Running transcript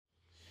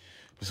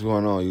What's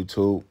going on,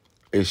 YouTube?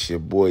 It's your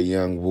boy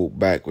Young Whoop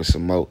back with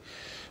some more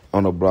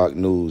on the block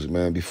news,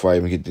 man. Before I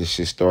even get this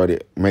shit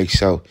started, make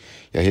sure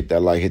y'all hit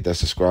that like, hit that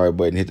subscribe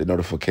button, hit the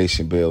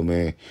notification bell,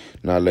 man.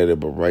 Not later,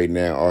 but right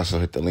now. Also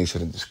hit the links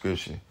in the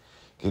description.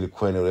 Get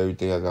acquainted with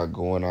everything I got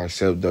going on.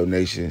 Accept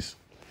donations.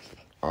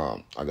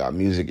 I got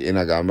music and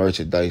I got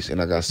merchandise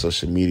and I got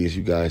social medias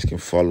you guys can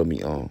follow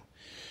me on.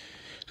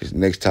 This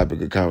next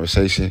topic of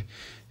conversation.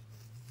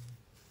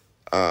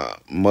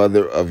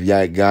 Mother of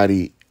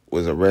Gotti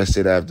was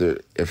arrested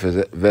after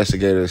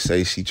investigators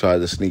say she tried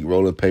to sneak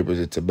rolling papers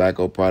and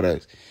tobacco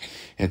products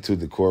into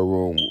the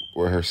courtroom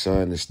where her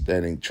son is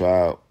standing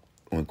trial.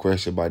 When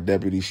questioned by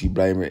deputies, she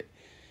blamed it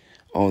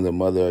on the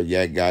mother of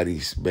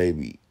Gotti's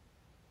baby.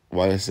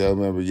 YSL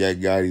member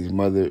Gotti's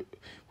mother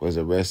was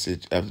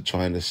arrested after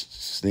trying to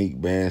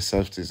sneak banned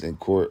substance in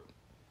court.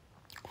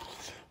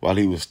 While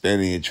he was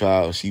standing in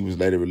trial, she was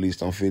later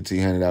released on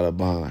 $1,500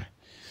 bond.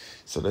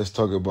 So let's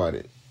talk about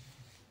it.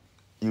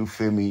 You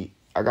feel me?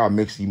 I got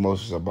mixed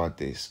emotions about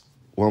this.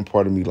 One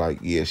part of me like,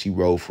 yeah, she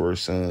rode for her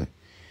son.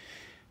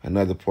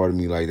 Another part of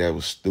me like, that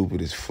was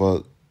stupid as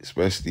fuck,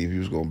 especially if you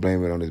was going to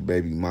blame it on his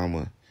baby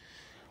mama.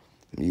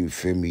 You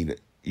feel me?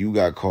 You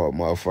got caught,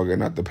 motherfucker,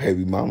 not the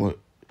baby mama.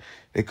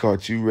 They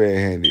caught you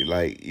red-handed,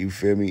 like, you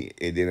feel me?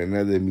 And then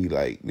another me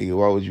like, nigga,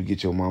 why would you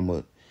get your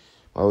mama,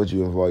 why would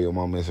you involve your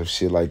mama in some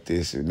shit like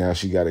this? And now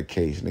she got a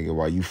case, nigga,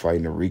 while you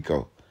fighting a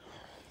RICO.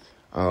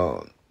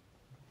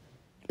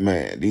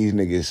 Man, these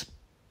niggas,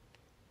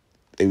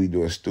 they be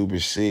doing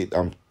stupid shit.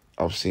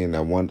 I'm seeing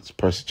that one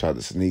person tried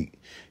to sneak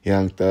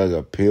Young Thug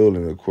a pill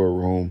in the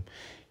courtroom.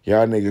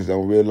 Y'all niggas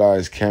don't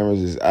realize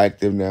cameras is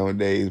active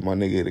nowadays. My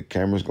nigga, the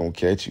camera's gonna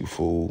catch you,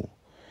 fool.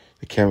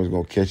 The camera's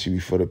gonna catch you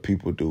before the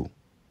people do.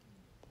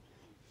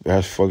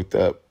 That's fucked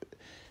up.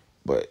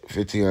 But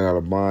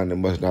 $1,500 bond, it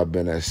must not have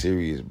been that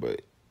serious.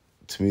 But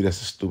to me,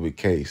 that's a stupid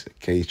case. A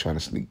case trying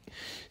to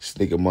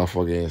sneak a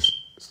motherfucker in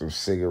some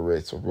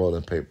cigarettes or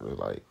rolling papers.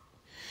 Like,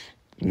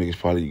 niggas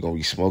probably gonna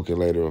be smoking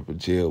later up in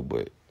jail,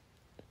 but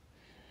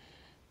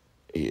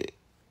yeah,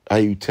 how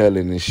you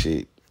telling this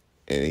shit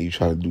and you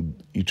trying to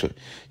do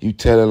you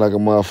telling like a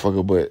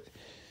motherfucker, but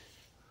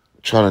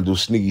trying to do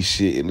sneaky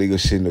shit, illegal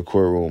shit in the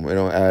courtroom? It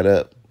don't add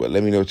up. But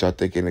let me know what y'all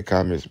think in the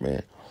comments,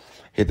 man.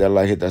 Hit that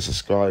like, hit that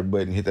subscribe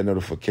button, hit that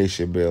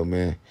notification bell,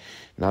 man.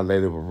 Not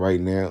later, but right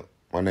now.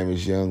 My name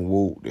is Young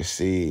Whoop. This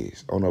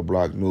is On The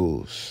Block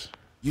News.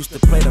 Used to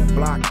play the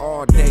block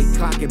all day,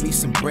 clocking me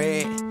some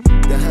bread.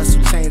 The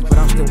hustle changed, but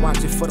I'm still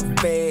watching for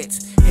the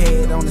feds.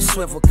 Head on the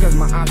swivel, cause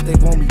my ops, they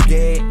want me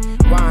dead.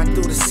 Riding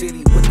through the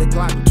city with the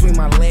Glock between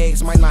my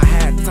legs. Might not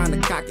have time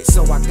to cock it,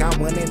 so I got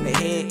one in the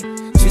head.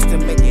 Just to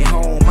make it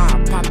home,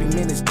 I'll pop him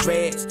in his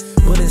dreads.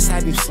 Bullets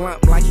have him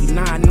slump like he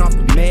nodding off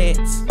the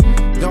meds.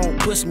 Don't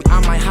push me, I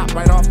might hop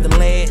right off the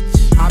ledge.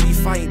 I be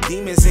fighting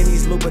demons in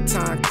these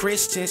Louboutin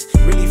Christians.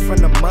 Really from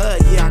the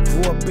mud, yeah, I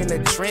grew up in the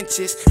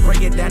trenches.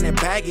 Break it down and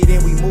bag it,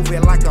 and we move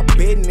it like a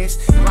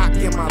business. Lock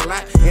in my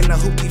lap, in the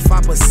hoopty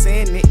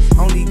 5% it.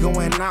 Only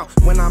going out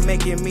when I'm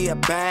making me a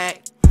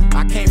bag.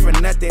 I came for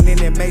nothing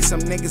and it made some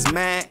niggas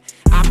mad.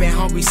 I've been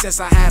hungry since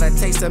I had a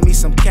taste of me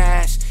some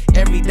cash.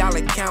 Every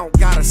dollar count,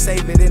 gotta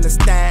save it in the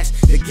stash.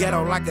 The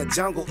ghetto like a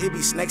jungle, it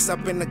be snakes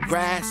up in the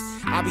grass.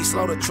 I be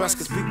slow to trust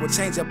cause people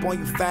change up on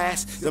you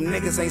fast. Them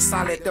niggas ain't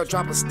solid, they'll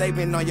drop a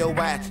statement on your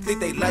ass.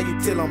 Think they love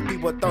you till them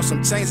people throw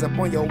some chains up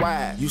on your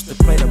ass. Used to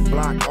play the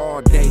block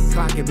all day,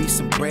 clocking me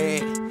some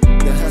bread.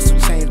 The hustle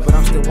changed, but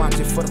I'm still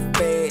watching for the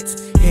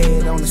feds.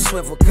 Head on the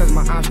swivel, cause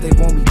my ops, they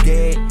want me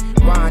dead.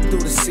 Riding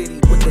through the city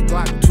with the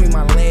Glock between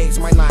my legs.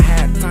 Might not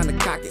have time to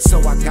cock it, so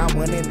I got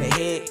one in the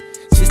head.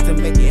 Just to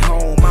make it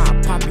home,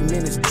 I'll pop him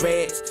in his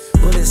dreads.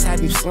 Bullets have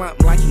him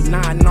slump like he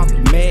nodding off the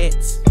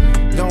meds.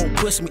 Don't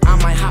push me,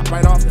 I might hop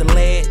right off the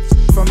ledge.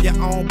 From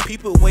your own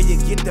people where you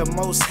get the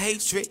most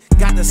hatred.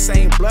 Got the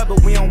same blood,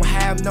 but we don't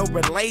have no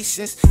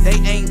relations. They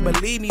ain't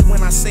believe me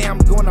when I say I'm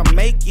gonna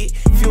make it.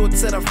 Fuel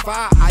to the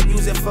fire, I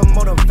use it for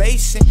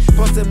motivation.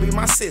 Supposed to be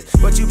my sis,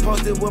 but you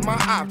posted with my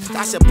ops.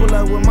 I should pull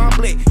up with my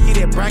blick, get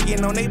it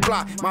bragging on they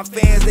block. My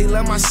fans, they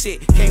love my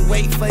shit, can't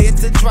wait for it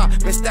to drop.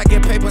 Been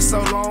stacking paper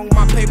so long,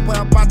 my paper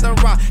about to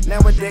rock.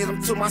 Nowadays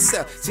I'm to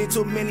myself, seen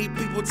too many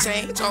people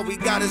change. All we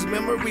got is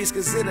memories,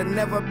 cause it'll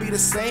never be the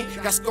same.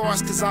 Got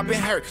scars cause I've been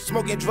hurt,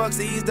 smoking drugs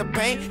to ease the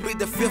pain. Plead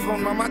the fifth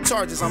on all my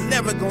charges, I'm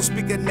never gonna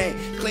speak a name.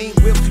 Clean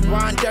whip,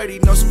 ride dirty,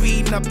 no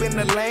speeding up in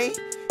the lane.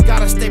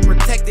 Gotta stay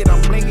protected,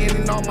 I'm blinging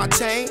in all my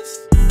chains.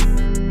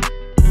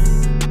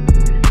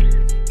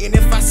 And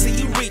if I see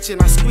you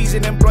reaching, I squeeze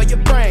it and blow your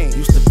brain.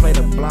 Used to play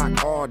the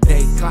block all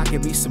day,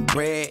 clocking me some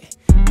bread.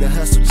 The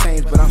hustle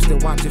changed, but I'm still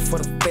watching for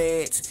the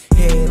feds.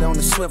 Head on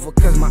the swivel,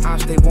 cause my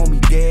ops, they want me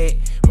dead.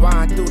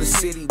 Riding through the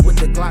city with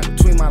the Glock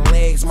between my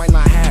legs. Might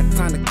not have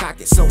time to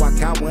cock it, so I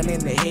got one in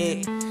the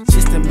head.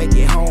 Just to make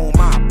it home,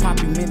 I'll pop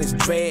him in his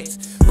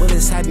dreads.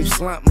 Bullets have him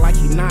slump like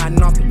he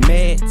nodding off the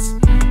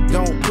meds.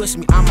 Don't push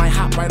me, I might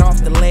hop right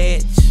off the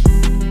ledge.